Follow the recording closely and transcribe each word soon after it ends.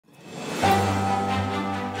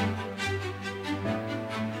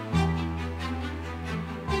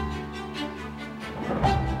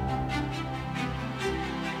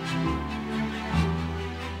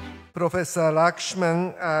Professor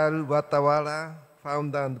𝐿𝐢𝐳𝐿𝐢,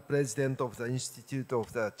 founder and president of the Institute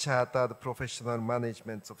of the Chartered Professional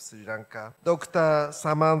Management of Sri Lanka. Dr.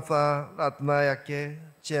 Samantha Ratnayake,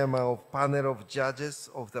 chairman of panel of judges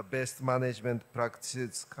of the Best Management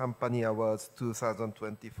Practices Company Awards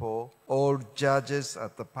 2024. All judges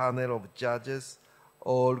at the panel of judges,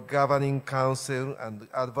 all governing council and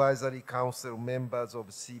advisory council members of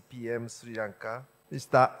CPM Sri Lanka.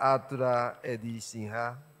 Mr.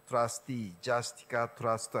 𝐼𝐢𝐳𝐿𝐢, Trustee, Justica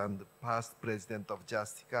Trust and past President of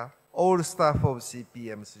Justica, all staff of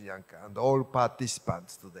CPM Sri Lanka, and all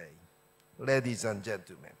participants today. Ladies and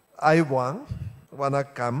gentlemen,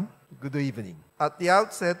 Vanakkam, good evening. At the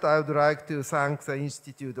outset, I would like to thank the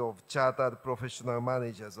Institute of Chartered Professional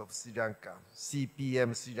Managers of Sri Lanka,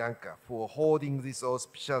 CPM Sri Lanka, for holding this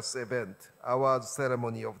auspicious event, award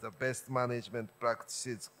ceremony of the Best Management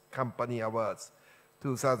Practices Company Awards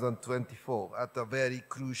 2024 at a very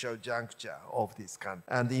crucial juncture of this country,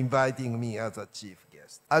 and inviting me as a chief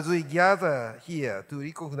guest. As we gather here to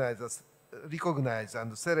recognize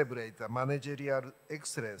and celebrate the managerial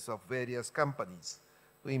excellence of various companies,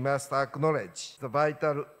 we must acknowledge the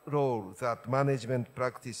vital role that management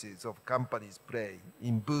practices of companies play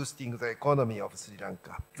in boosting the economy of Sri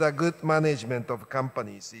Lanka. The good management of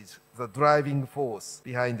companies is the driving force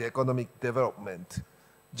behind economic development,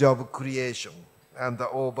 job creation, and the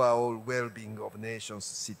overall well-being of nation's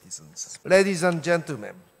citizens. Ladies and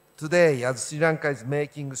gentlemen, today, as Sri Lanka is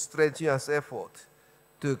making strenuous effort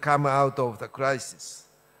to come out of the crisis,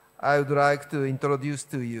 I would like to introduce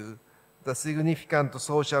to you the significant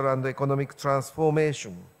social and economic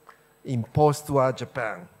transformation in post-war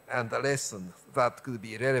Japan and the lessons that could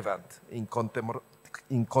be relevant in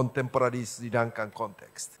contemporary Sri Lankan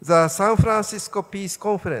context. The San Francisco Peace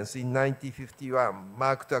Conference in 1951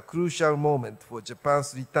 marked a crucial moment for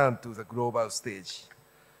Japan's return to the global stage.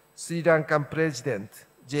 Sri Lankan President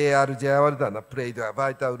J.R. Jayawardena played a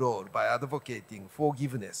vital role by advocating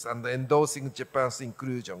forgiveness and endorsing Japan's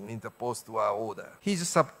inclusion in the post-war order. His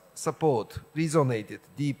support resonated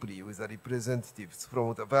deeply with the representatives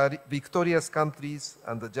from the victorious countries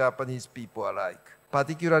and the Japanese people alike,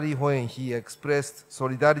 particularly when he expressed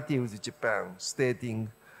solidarity with Japan,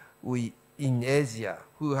 stating, "We in Asia,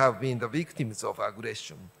 who have been the victims of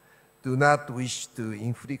aggression, do not wish to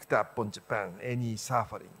inflict upon Japan any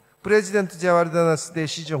suffering." President Jayawardena's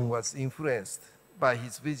decision was influenced by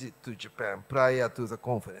his visit to Japan prior to the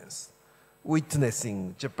conference,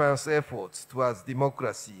 witnessing Japan's efforts towards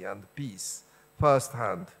democracy and peace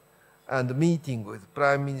firsthand, and meeting with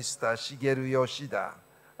Prime Minister Shigeru Yoshida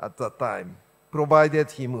at the time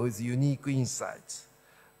provided him with unique insights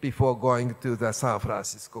before going to the San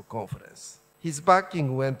Francisco conference. His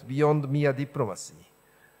backing went beyond mere diplomacy.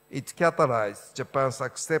 It catalyzed Japan's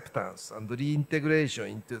acceptance and reintegration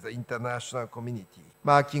into the international community,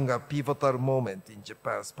 marking a pivotal moment in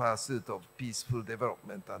Japan's pursuit of peaceful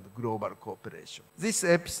development and global cooperation. This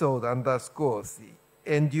episode underscores the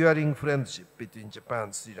enduring friendship between Japan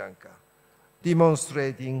and Sri Lanka,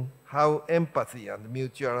 demonstrating how empathy and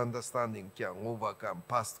mutual understanding can overcome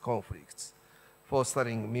past conflicts,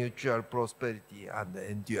 fostering mutual prosperity and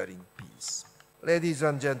enduring peace. Ladies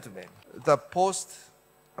and gentlemen, the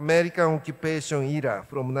post-American occupation era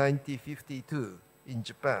from 1952 in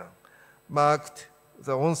Japan marked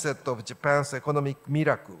the onset of Japan's economic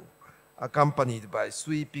miracle, accompanied by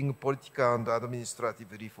sweeping political and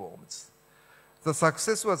administrative reforms. The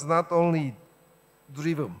success was not only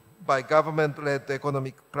driven by government-led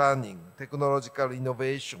economic planning, technological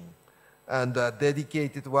innovation, and a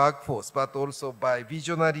dedicated workforce, but also by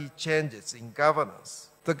visionary changes in governance.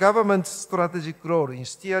 The government's strategic role in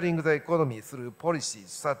steering the economy through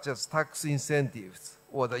policies such as tax incentives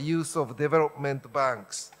or the use of development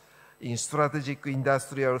banks in strategic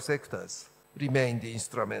industrial sectors remained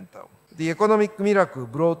instrumental. The economic miracle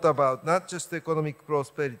brought about not just economic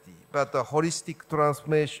prosperity, but a holistic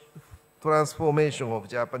transformation of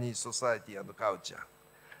Japanese society and culture.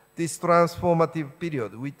 This transformative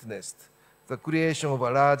period witnessed the creation of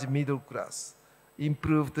a large middle class,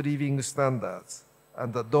 improved living standards,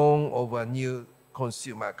 and the dawn of a new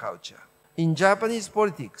consumer culture. In Japanese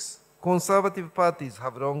politics, conservative parties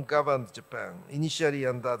have long governed Japan, initially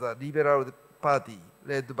under the Liberal Party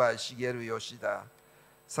led by Shigeru Yoshida,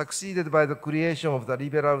 succeeded by the creation of the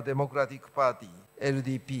Liberal Democratic Party,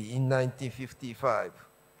 LDP, in 1955,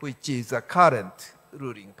 which is the current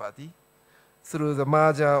ruling party, through the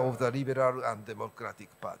merger of the Liberal and Democratic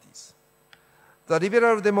parties. The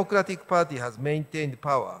Liberal Democratic Party has maintained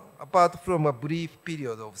power, apart from a brief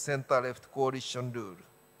period of center-left coalition rule.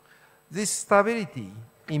 This stability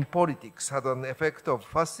in politics had an effect of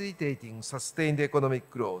facilitating sustained economic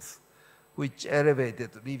growth, which elevated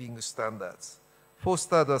living standards,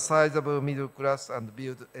 fostered a sizable middle class, and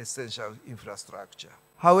built essential infrastructure.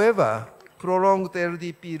 However, prolonged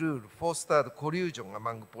LDP rule fostered collusion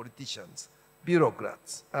among politicians,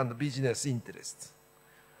 bureaucrats, and business interests.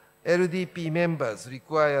 LDP members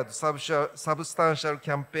required substantial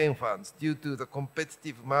campaign funds due to the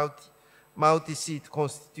competitive multi-seat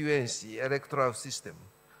constituency electoral system,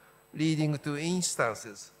 leading to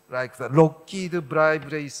instances like the Lockheed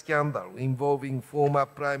bribery scandal involving former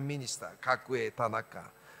Prime Minister 𝐿𝐢𝐳𝐮𝐤𝐽𝐻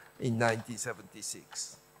Tanaka in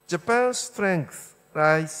 1976. Japan's strength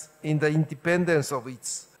lies in the independence of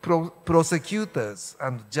its prosecutors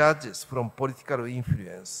and judges from political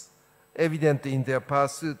influence, evident in their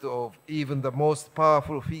pursuit of even the most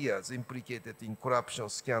powerful figures implicated in corruption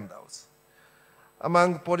scandals.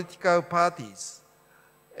 Among political parties,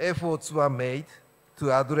 efforts were made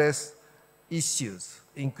to address issues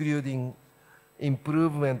including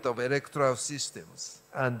improvement of electoral systems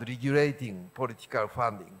and regulating political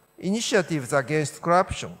funding. Initiatives against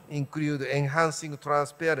corruption include enhancing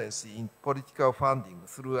transparency in political funding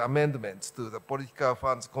through amendments to the Political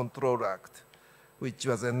Funds Control Act, which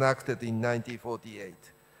was enacted in 1948,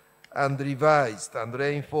 and revised and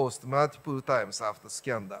reinforced multiple times after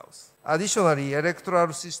scandals. Additionally,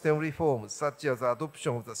 electoral system reforms such as the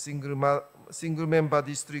adoption of the single-member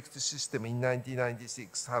district system in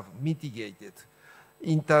 1996 have mitigated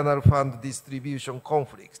internal fund distribution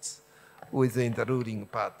conflicts within the ruling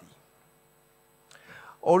party.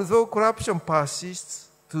 Although corruption persists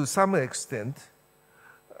to some extent,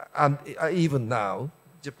 and even now,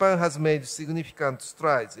 Japan has made significant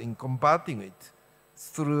strides in combating it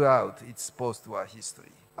throughout its post-war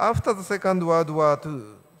history. After the Second World War II,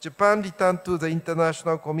 Japan returned to the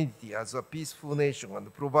international community as a peaceful nation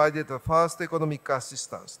and provided the first economic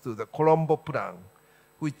assistance to the Colombo Plan,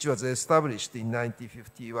 which was established in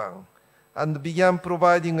 1951, and began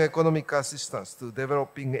providing economic assistance to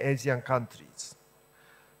developing Asian countries.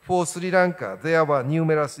 For Sri Lanka, there were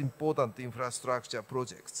numerous important infrastructure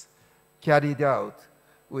projects carried out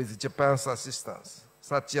with Japan's assistance,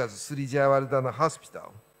 such as Sri Jayawardena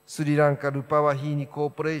Hospital, Sri Lanka Rupawahini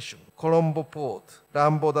Corporation, Colombo Port,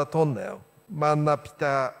 Ramboda Tunnel, Manna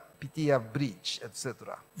Pitia Bridge,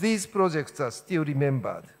 etc. These projects are still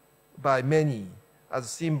remembered by many as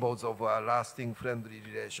symbols of a lasting friendly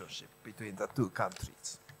relationship between the two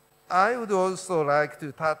countries. I would also like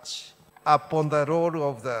to touch upon the role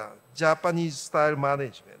of the Japanese-style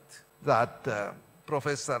management that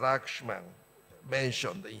Professor Lakshman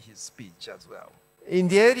mentioned in his speech as well. In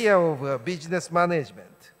the area of business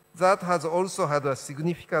management, that has also had a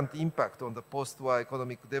significant impact on the post-war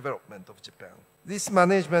economic development of Japan. This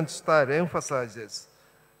management style emphasizes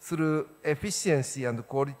through efficiency and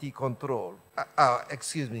quality control,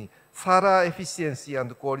 thorough efficiency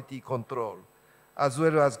and quality control, as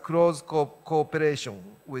well as close cooperation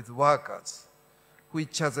with workers,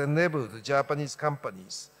 which has enabled Japanese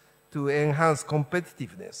companies to enhance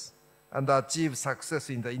competitiveness and achieve success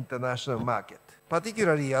in the international market.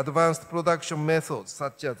 Particularly advanced production methods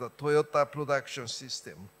such as the Toyota production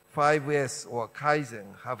system, 5S or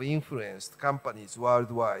Kaizen, have influenced companies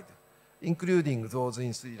worldwide, including those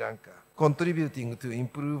in Sri Lanka, contributing to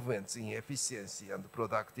improvements in efficiency and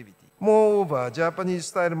productivity. Moreover,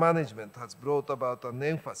 Japanese-style management has brought about an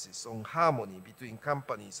emphasis on harmony between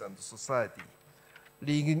companies and society,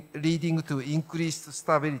 leading to increased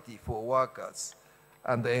stability for workers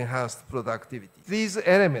and enhanced productivity. These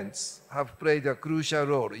elements have played a crucial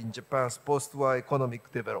role in Japan's post-war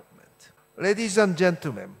economic development. Ladies and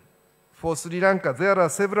gentlemen, for Sri Lanka, there are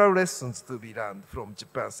several lessons to be learned from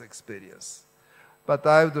Japan's experience, but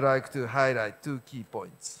I would like to highlight two key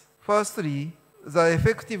points. Firstly, the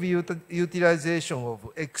effective utilization of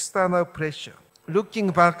external pressure. Looking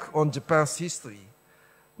back on Japan's history,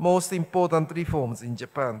 most important reforms in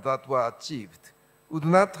Japan that were achieved would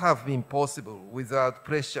not have been possible without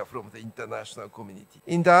pressure from the international community.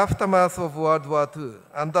 In the aftermath of World War II,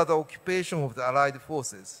 under the occupation of the Allied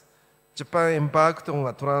forces, Japan embarked on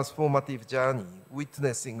a transformative journey,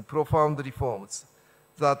 witnessing profound reforms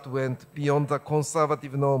that went beyond the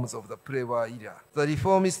conservative norms of the pre-war era. The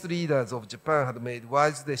reformist leaders of Japan had made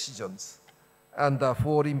wise decisions under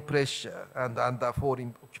foreign pressure and under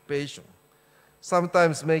foreign occupation,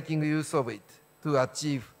 sometimes making use of it to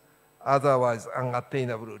achieve otherwise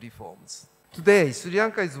unattainable reforms. Today, Sri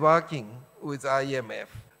Lanka is working with IMF.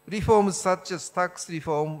 Reforms such as tax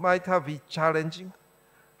reform might have been challenging.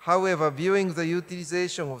 However, viewing the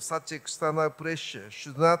utilization of such external pressure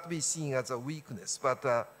should not be seen as a weakness, but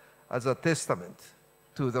as a testament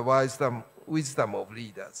to the wisdom of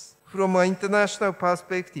leaders. From an international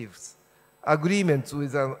perspective, Agreements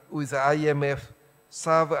with IMF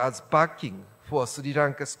serve as backing for Sri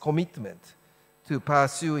Lanka's commitment to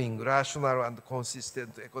pursuing rational and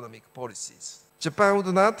consistent economic policies. Japan would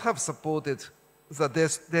not have supported the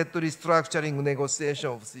debt restructuring negotiation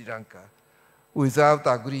of Sri Lanka without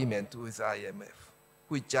agreement with IMF,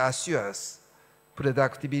 which assures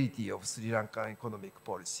predictability of Sri Lankan economic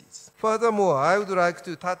policies. Furthermore, I would like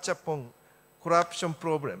to touch upon corruption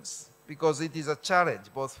problems because it is a challenge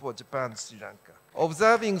both for Japan and Sri Lanka.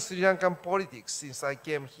 Observing Sri Lankan politics since I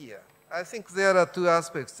came here, I think there are two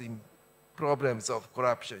aspects in problems of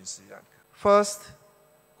corruption in Sri Lanka. First,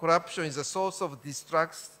 corruption is a source of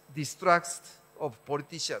distrust of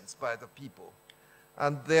politicians by the people,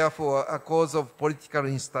 and therefore a cause of political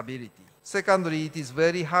instability. Secondly, it is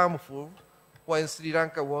very harmful when Sri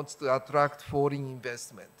Lanka wants to attract foreign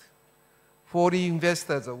investment. Foreign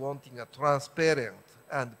investors are wanting a transparent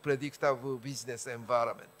and predictable business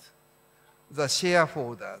environment. The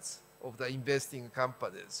shareholders of the investing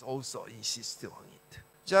companies also insist on it.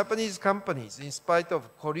 Japanese companies, in spite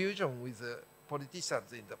of collusion with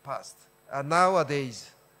politicians in the past, are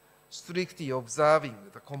nowadays strictly observing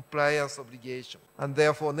the compliance obligation and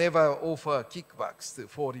therefore never offer kickbacks to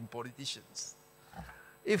foreign politicians.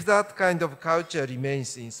 If that kind of culture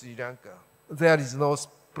remains in Sri Lanka, there is no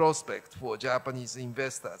prospect for Japanese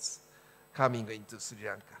investors coming into Sri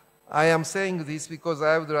Lanka. I am saying this because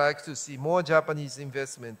I would like to see more Japanese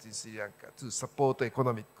investment in Sri Lanka to support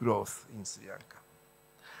economic growth in Sri Lanka.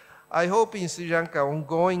 I hope in Sri Lanka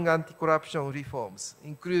ongoing anti-corruption reforms,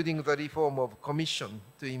 including the reform of commission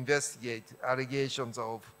to investigate allegations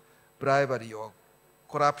of bribery or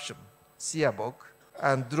corruption, (CIABOC),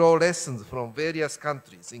 and draw lessons from various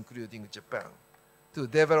countries, including Japan, to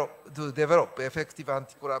develop effective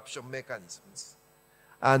anti-corruption mechanisms.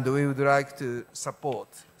 And we would like to support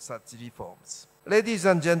such reforms. Ladies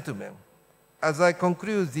and gentlemen, as I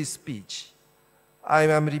conclude this speech, I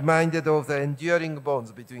am reminded of the enduring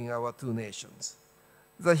bonds between our two nations.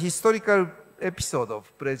 The historical episode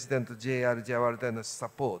of President J.R. Jayawardena's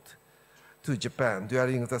support to Japan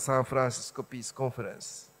during the San Francisco Peace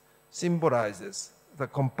Conference symbolizes the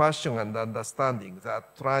compassion and understanding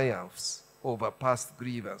that triumphs over past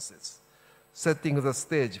grievances, setting the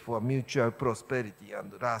stage for mutual prosperity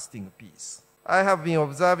and lasting peace. I have been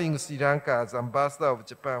observing Sri Lanka as ambassador of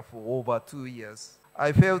Japan for over 2 years.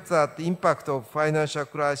 I felt that the impact of financial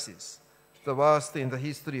crisis, the worst in the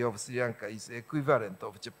history of Sri Lanka, is equivalent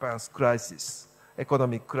of Japan's crisis,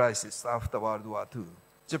 economic crisis after World War II.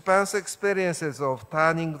 Japan's experiences of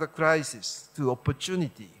turning the crisis to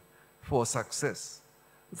opportunity for success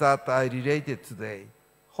that I related today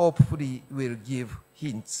hopefully will give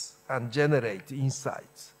hints and generate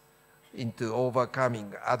insights into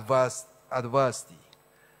overcoming adversity,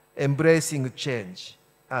 embracing change,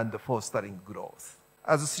 and fostering growth.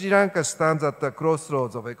 As Sri Lanka stands at the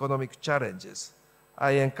crossroads of economic challenges,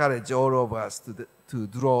 I encourage all of us to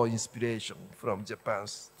draw inspiration from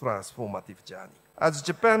Japan's transformative journey. As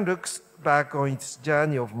Japan looks back on its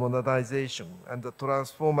journey of modernization and the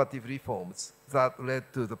transformative reforms that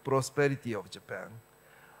led to the prosperity of Japan,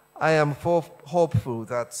 I am hopeful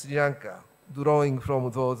that Sri Lanka, drawing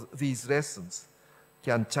from these lessons,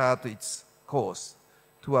 can chart its course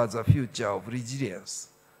towards a future of resilience,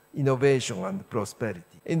 innovation, and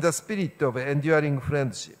prosperity. In the spirit of enduring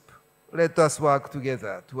friendship, let us work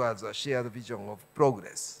together towards a shared vision of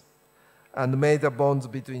progress, and may the bonds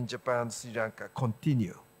between Japan and Sri Lanka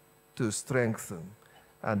continue to strengthen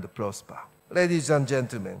and prosper. Ladies and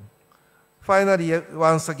gentlemen, finally,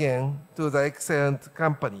 once again, to the excellent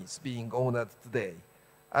companies being honored today,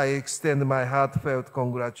 I extend my heartfelt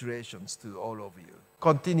congratulations to all of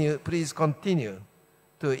you. Please continue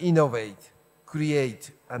to innovate,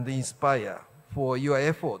 create, and inspire, for your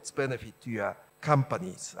efforts benefit your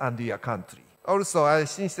companies and your country. Also, I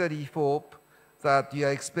sincerely hope that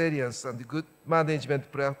your experience and good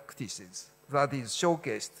management practices that is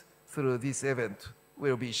showcased through this event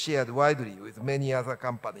will be shared widely with many other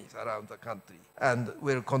companies around the country and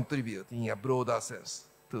will contribute in a broader sense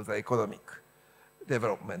to the economic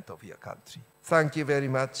development of your country. Thank you very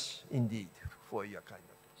much indeed for your kind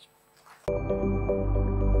attention.